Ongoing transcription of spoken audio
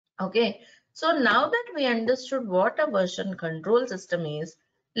Okay, so now that we understood what a version control system is,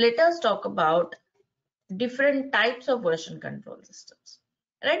 let us talk about different types of version control systems.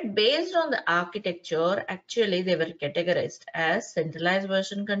 Right, based on the architecture, actually they were categorized as centralized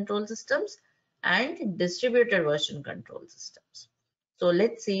version control systems and distributed version control systems. So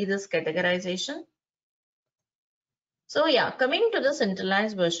let's see this categorization. So yeah, coming to the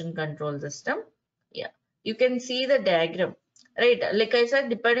centralized version control system, yeah, you can see the diagram, right? Like I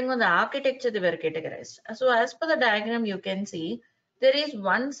said, depending on the architecture, they were categorized. So as per the diagram, you can see there is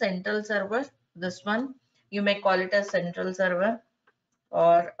one central server. This one, you may call it a central server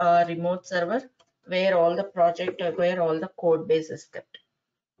or a remote server where all the project, where all the code base is kept,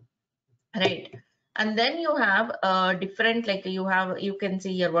 right? And then you have different, like you can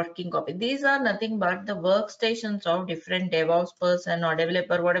see your working copy. These are nothing but the workstations of different DevOps person or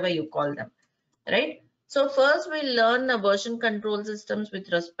developer, whatever you call them, right? So first we'll learn the version control systems with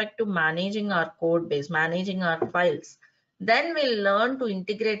respect to managing our code base, managing our files. Then we'll learn to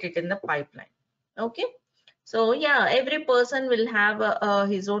integrate it in the pipeline. Okay. So yeah, every person will have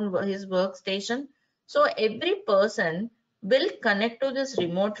his workstation. So every person will connect to this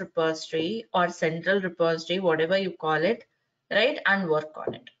remote repository or central repository, whatever you call it, right, and work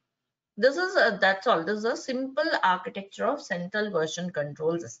on it. This is that's all. This is a simple architecture of central version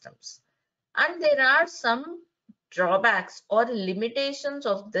control systems. And there are some drawbacks or limitations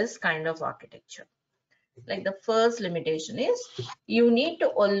of this kind of architecture. Like the first limitation is you need to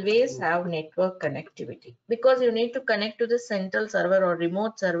always have network connectivity, because you need to connect to the central server or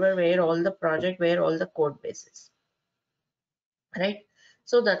remote server where all the project, where all the code base is, right?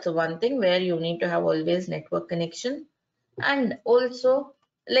 So that's one thing where you need to have always network connection. And also,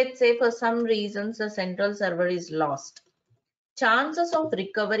 let's say for some reasons the central server is lost, chances of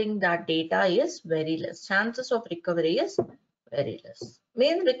recovering that data is very less. Chances of recovery is very less.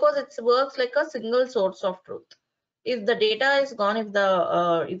 Means because it works like a single source of truth. If the data is gone, if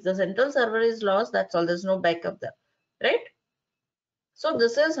the central server is lost, that's all. There's no backup there, right? So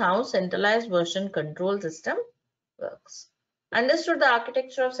this is how centralized version control system works. Understood the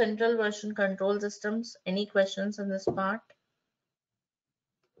architecture of central version control systems? Any questions on this part?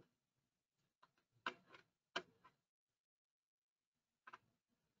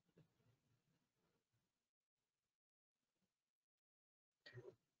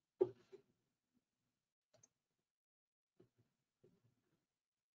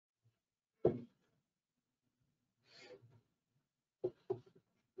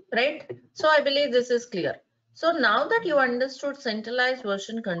 Right? So I believe this is clear. So now that you understood centralized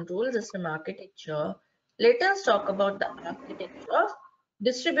version control system architecture, let us talk about the architecture of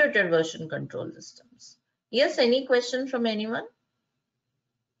distributed version control systems. Yes, any question from anyone?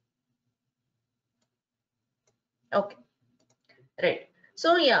 Okay, right.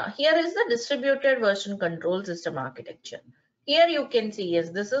 So yeah, here is the distributed version control system architecture. Here you can see,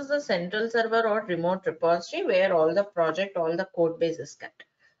 yes, this is the central server or remote repository where all the project, all the code base is kept.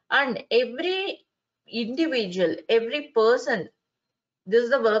 And every individual, every person, this is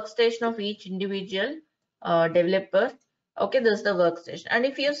the workstation of each individual developer. Okay, this is the workstation. And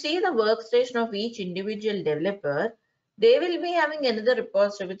if you see the workstation of each individual developer, they will be having another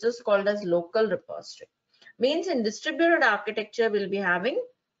repository which is called as local repository. Means in distributed architecture, we'll be having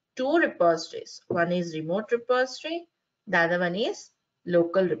two repositories. One is remote repository, the other one is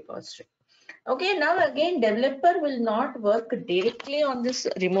local repository. Okay, now again, developer will not work directly on this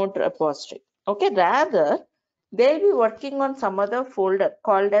remote repository. Okay, rather they'll be working on some other folder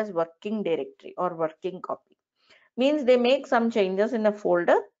called as working directory or working copy. Means they make some changes in a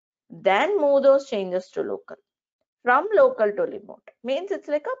folder, then move those changes to local. From local to remote. Means it's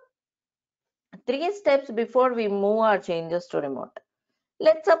like a 3 steps before we move our changes to remote.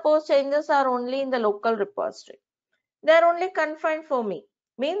 Let's suppose changes are only in the local repository. They're only confined for me.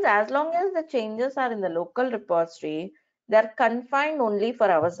 Means as long as the changes are in the local repository, they're confined only for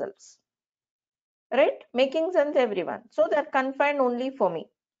ourselves. Right? Making sense, everyone. So they're confined only for me.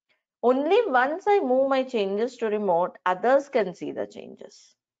 Only once I move my changes to remote, others can see the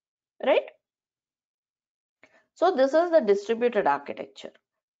changes. Right? So this is the distributed architecture.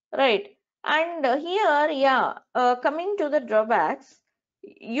 Right? And here, yeah, coming to the drawbacks,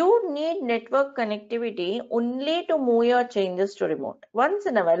 you need network connectivity only to move your changes to remote once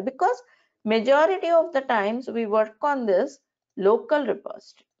in a while, because majority of the times we work on this local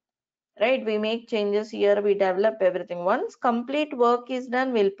repository, right? We make changes here, we develop everything. Once complete work is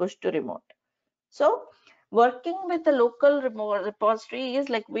done, we'll push to remote. So working with the local remote repository is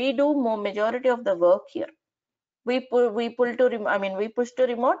like we do more majority of the work here. We pull to we push to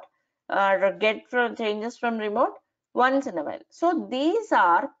remote, get from changes from remote once in a while. So these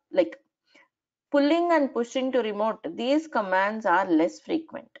are like pulling and pushing to remote, these commands are less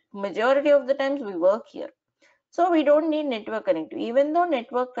frequent. Majority of the times we work here. So we don't need network connectivity. Even though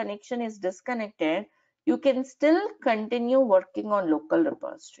network connection is disconnected, you can still continue working on local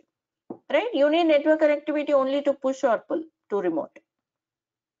repository, right? You need network connectivity only to push or pull to remote.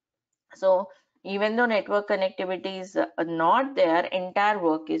 So even though network connectivity is not there, entire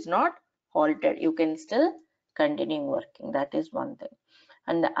work is not halted. You can still continue working. That is one thing.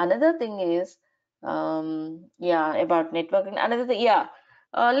 And the another thing is, yeah, about networking. Another thing, yeah,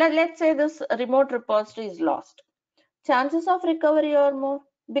 let's say this remote repository is lost. Chances of recovery are more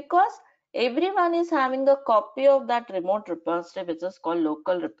because everyone is having a copy of that remote repository, which is called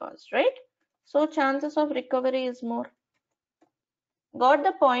local repository, right? So chances of recovery is more. Got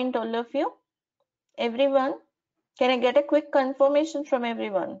the point, all of you? Everyone? Can I get a quick confirmation from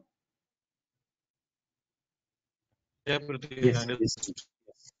everyone? Yeah, Priti, Yes,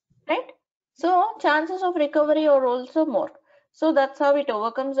 yes. Right? So chances of recovery are also more. So that's how it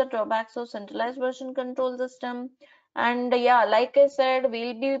overcomes the drawbacks of centralized version control system. And yeah, like I said,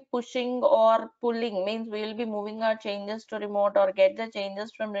 we'll be pushing or pulling, means we'll be moving our changes to remote or get the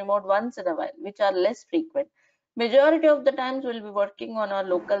changes from remote once in a while, which are less frequent. Majority of the times we'll be working on our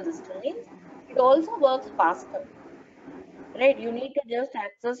local system, means it also works faster, right? You need to just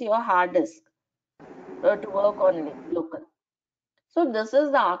access your hard disk to work on local. So this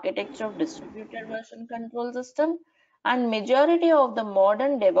is the architecture of distributed version control system, and majority of the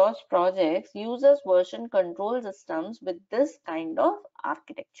modern DevOps projects uses version control systems with this kind of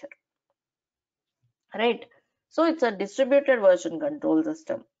architecture, right? So it's a distributed version control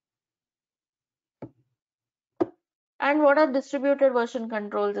system. And what are distributed version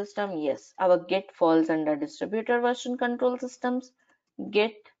control system? Yes, our Git falls under distributed version control systems.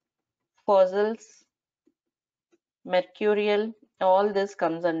 Git, Fossils, Mercurial, all this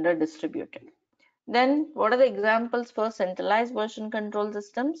comes under distributed. Then what are the examples for centralized version control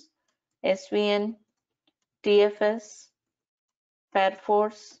systems? SVN, TFS,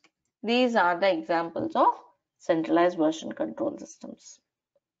 Fairforce. These are the examples of centralized version control systems.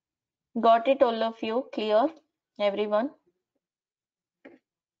 Got it, all of you? Clear, everyone?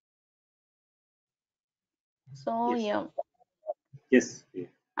 So Yes. yeah. Yes. Yeah.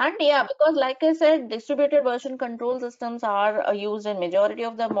 And yeah, because like I said, distributed version control systems are used in majority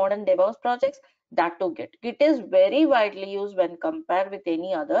of the modern DevOps projects. That too Git. Git is very widely used when compared with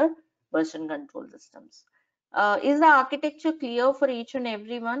any other version control systems. Is the architecture clear for each and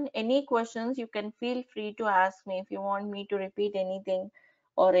everyone? Any questions, you can feel free to ask me. If you want me to repeat anything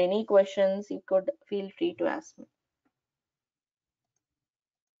or any questions, you could feel free to ask me.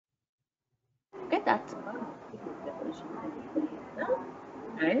 Okay, that's about distributed version control system.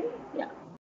 And